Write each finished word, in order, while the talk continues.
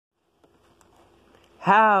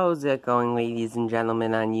How's it going, ladies and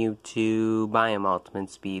gentlemen on YouTube? I am Ultimate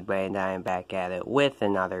Speedway and I am back at it with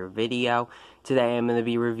another video. Today I'm going to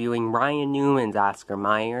be reviewing Ryan Newman's Oscar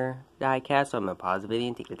Mayer diecast, so I'm going to pause the video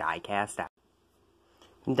and take the diecast out.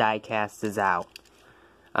 The diecast is out.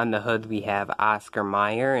 On the hood we have Oscar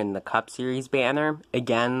Mayer in the Cup Series banner.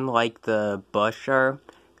 Again, like the Busher,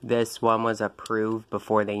 this one was approved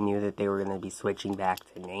before they knew that they were going to be switching back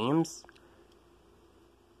to names.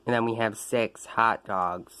 And then we have 6 hot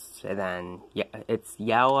dogs, and then it's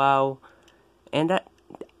yellow, and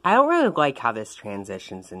I don't really like how this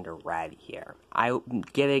transitions into red here. I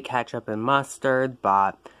get it, ketchup and mustard,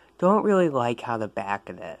 but don't really like how the back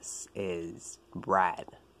of this is red.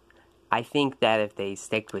 I think that if they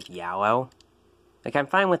stick with yellow, like I'm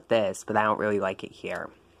fine with this, but I don't really like it here.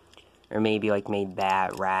 Or maybe like made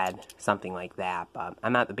that red, something like that, but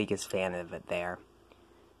I'm not the biggest fan of it there.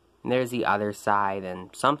 And there's the other side,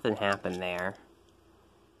 and something happened there.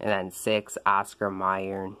 And then 6, Oscar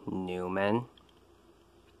Mayer Newman.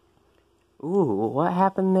 Ooh, what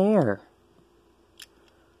happened there?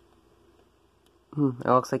 It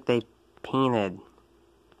looks like they painted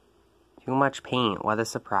too much paint. What a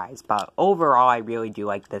surprise. But overall, I really do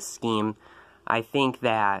like this scheme. I think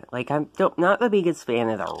that, like, I'm not the biggest fan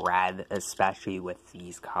of the red, especially with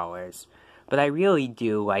these colors. But I really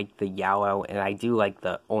do like the yellow, and I do like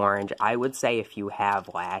the orange. I would say if you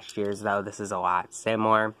have last year's, though, this is a lot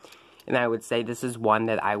similar. And I would say this is one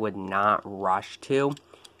that I would not rush to,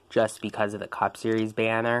 just because of the Cup Series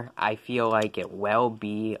banner. I feel like it will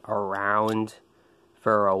be around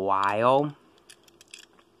for a while.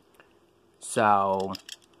 So,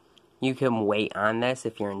 you can wait on this.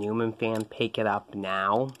 If you're a Newman fan, pick it up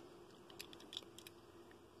now.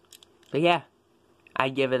 But yeah. I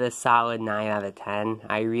give it a solid 9 out of 10.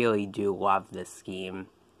 I really do love this scheme.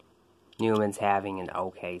 Newman's having an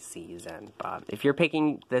okay season. But if you're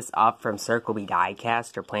picking this up from Circle B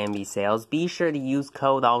Diecast or Plan B Sales, be sure to use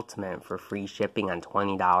code ULTIMATE for free shipping on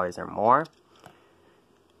 $20 or more.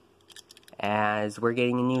 As we're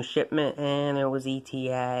getting a new shipment, and it was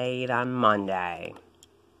ETA'd on Monday.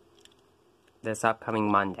 This upcoming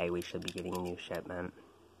Monday, we should be getting a new shipment.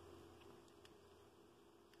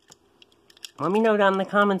 Let me know down in the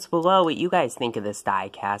comments below what you guys think of this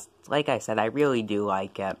diecast. Like I said, I really do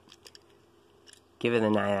like it. Give it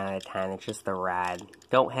a 9 out of 10. It's just the red.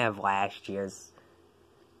 Don't have last year's.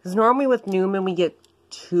 Because normally with Newman, we get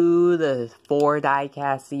 2 to 4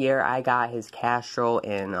 diecasts a year. I got his Castrol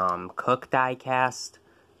and Cook diecast.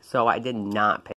 So I did not pick